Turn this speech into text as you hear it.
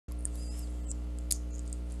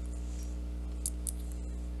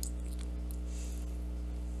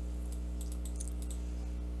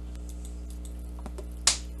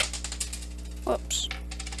Whoops.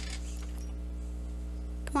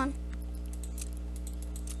 Come on.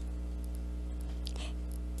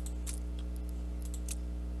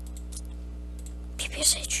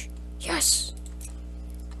 PPSH. Yes.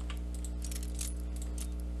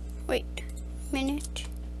 Wait a minute.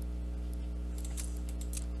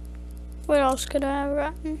 What else could I have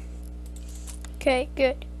gotten? Okay,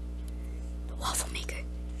 good. The waffle maker.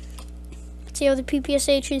 Let's see how the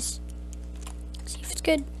PPSH is. See if it's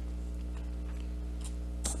good.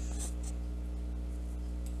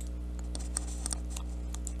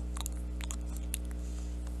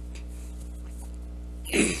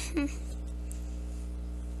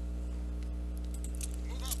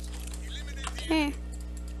 Okay. I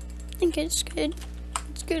think it's good.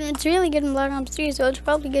 It's good. It's really good in Black Ops 3, so it's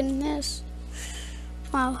probably good in this.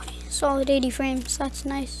 Wow, solid 80 frames. That's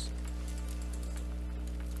nice.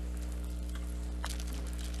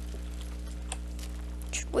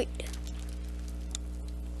 Just wait.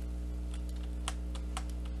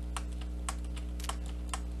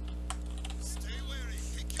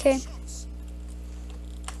 Okay.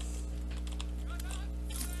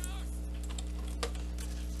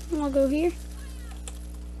 I'll go here.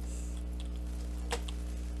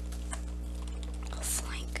 I'll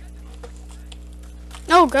flank.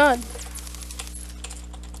 Oh god.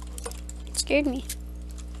 It scared me.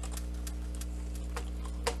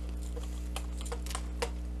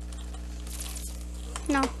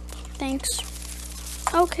 No, thanks.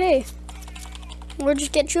 Okay. We'll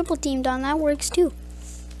just get triple teamed on. That works too.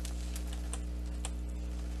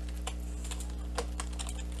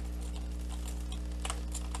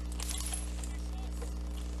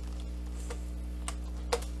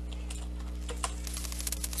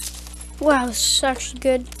 Wow, this is actually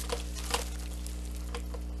good.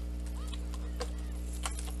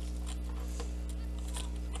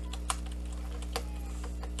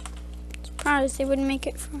 Surprised they wouldn't make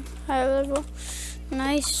it from high level.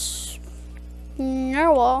 Nice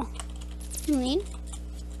narwhal. Neat.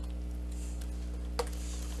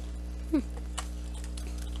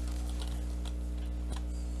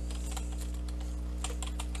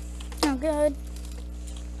 Oh god.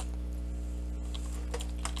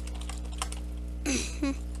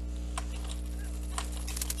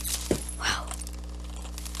 Wow.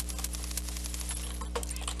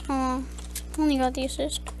 Oh, only got the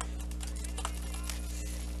assist.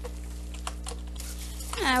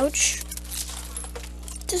 Ouch.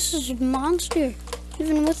 This is a monster,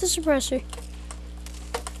 even with the suppressor.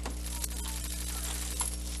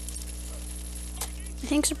 I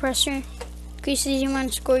think suppressor increases the amount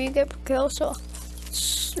of score you get per kill, so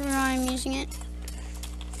that's why I'm using it.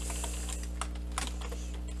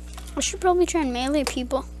 I should probably try and melee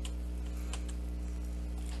people.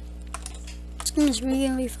 This game is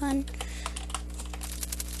really fun.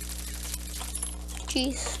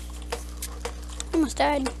 Jeez. Almost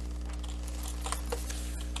died.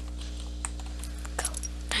 Go.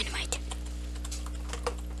 Dynamite.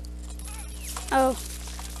 Oh.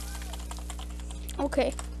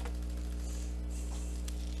 Okay.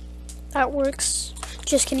 That works.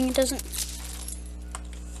 Just kidding, it doesn't.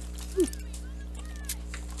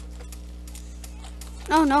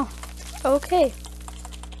 Oh no. Okay.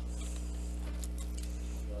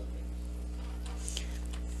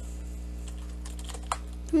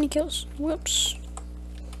 How many kills? Whoops.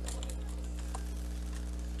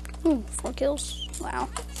 Ooh, 4 kills. Wow.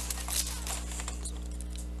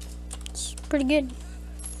 It's pretty good.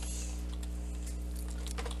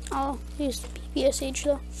 I'll use the PPSH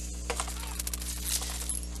though.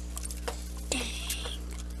 Dang.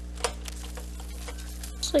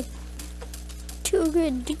 It's like too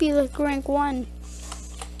good to be like rank 1.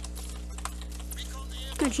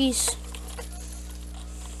 Oh jeez.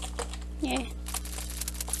 Yeah.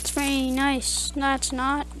 It's very nice. That's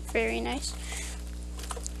not very nice.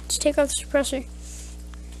 Let's take out the suppressor.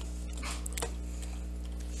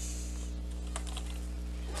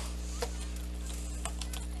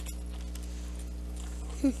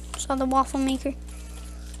 Saw the waffle maker.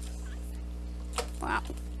 Wow.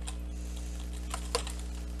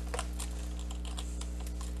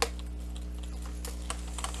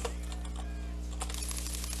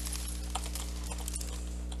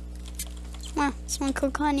 Wow, someone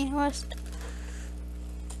killed Kanye West.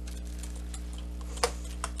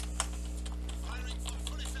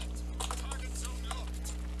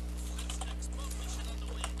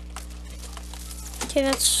 Okay,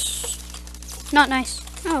 that's not nice.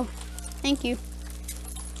 Oh, thank you.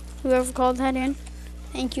 Whoever called that in.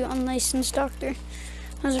 Thank you, unlicensed doctor.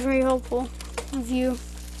 That was very helpful of you.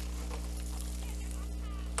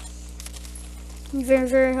 Very,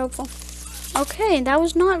 very helpful. Okay, that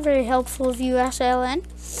was not very helpful of you, SLN.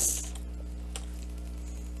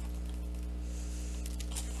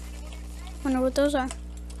 Wonder what those are.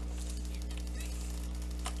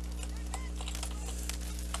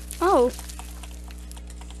 Oh.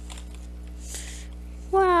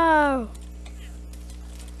 Wow.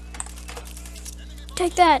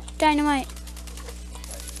 Take that, dynamite.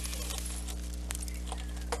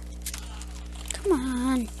 Come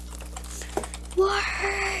on.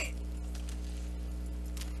 Why?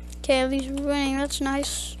 Okay, at least we're winning. That's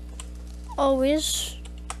nice. Always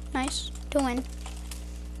nice to win.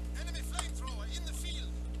 Enemy flamethrower in the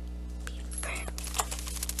field.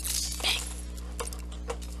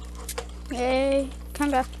 Yay.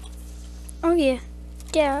 Come back. Oh yeah.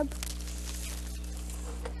 Dab.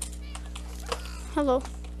 Hello.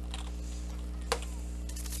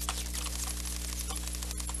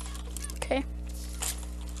 Okay.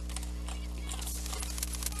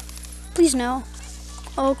 Please no.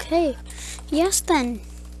 Okay. Yes then.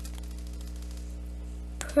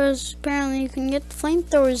 Because apparently you can get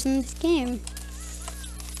flamethrowers in this game.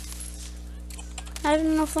 I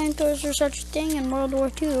didn't know flamethrowers were such a thing in World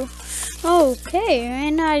War II. Okay,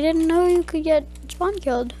 and I didn't know you could get spawn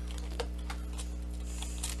killed.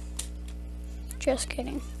 Just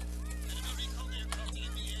kidding.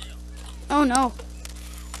 Oh no.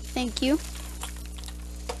 Thank you.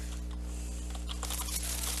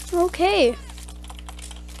 Okay.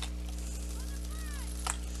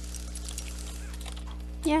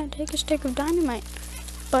 Yeah, take a stick of dynamite,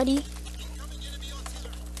 buddy.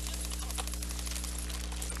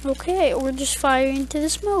 Okay, or just fire into the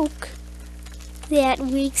smoke. That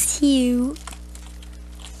works too.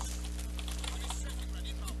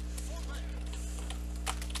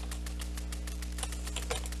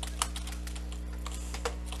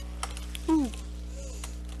 Oh,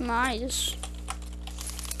 nice.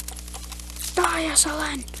 Die,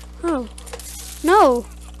 SLN. Oh, no.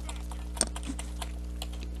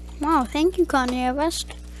 Wow, thank you, Kanye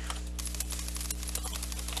West.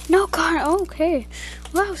 No, Kanye. Oh, okay.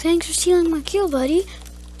 Wow, thanks for stealing my kill, buddy.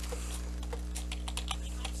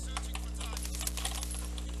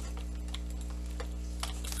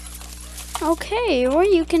 Okay, or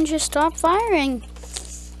you can just stop firing.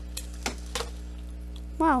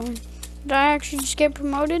 Wow, did I actually just get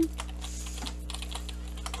promoted?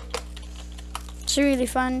 It's really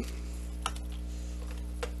fun.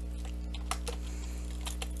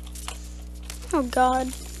 Oh god.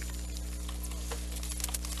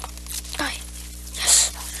 Die.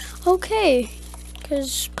 Yes. Okay.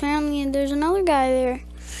 Because apparently there's another guy there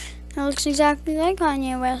that looks exactly like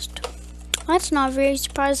Kanye West. That's not very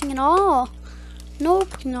surprising at all.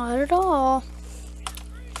 Nope, not at all.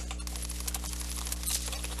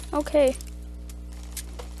 Okay.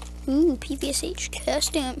 Ooh, PPSH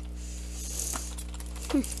custom.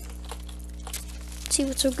 Let's see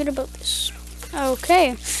what's so good about this.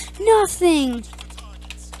 Okay. Nothing.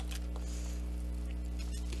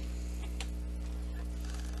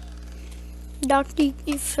 Doctor,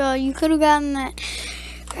 if you could have gotten that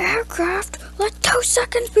aircraft like 2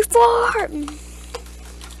 seconds before.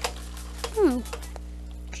 Oh,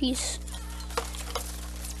 jeez.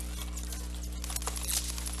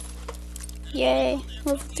 Yay,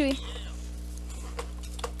 level 3.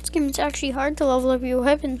 This game is actually hard to level up your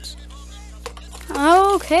weapons.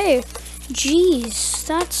 Okay. Jeez,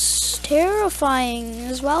 that's terrifying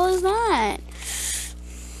as well as that.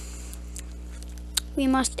 We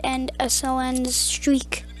must end SLN's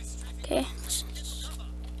streak. Okay,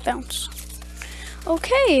 bounce.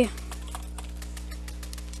 Okay.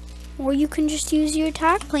 Or you can just use your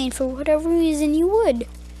attack plane for whatever reason you would.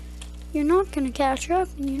 You're not gonna catch up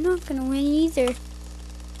and you're not gonna win either.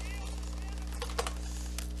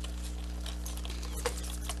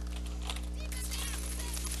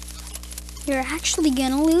 You're actually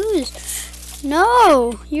gonna lose.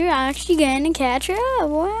 No, you're actually gonna catch up.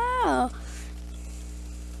 Wow.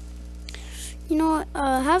 You know what?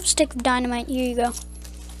 Have a stick of dynamite. Here you go.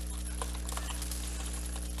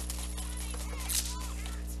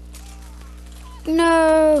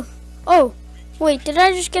 No. Oh, wait. Did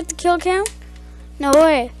I just get the kill count? No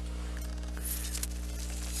way.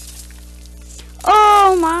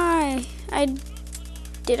 Oh my.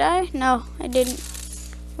 Did I? No, I didn't.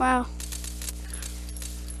 Wow.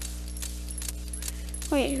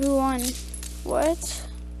 Wait, who won? What?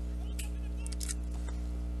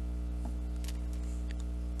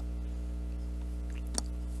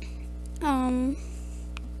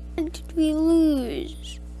 Did we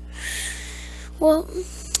lose? Well,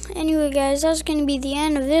 anyway guys, that's going to be the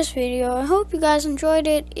end of this video. I hope you guys enjoyed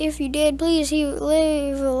it. If you did, please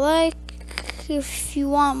leave a like if you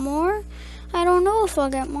want more. I don't know if I'll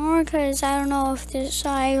get more, because I don't know if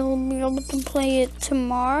I will be able to play it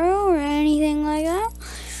tomorrow or anything like that.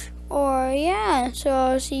 Or yeah, so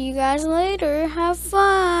I'll see you guys later. Have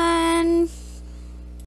fun!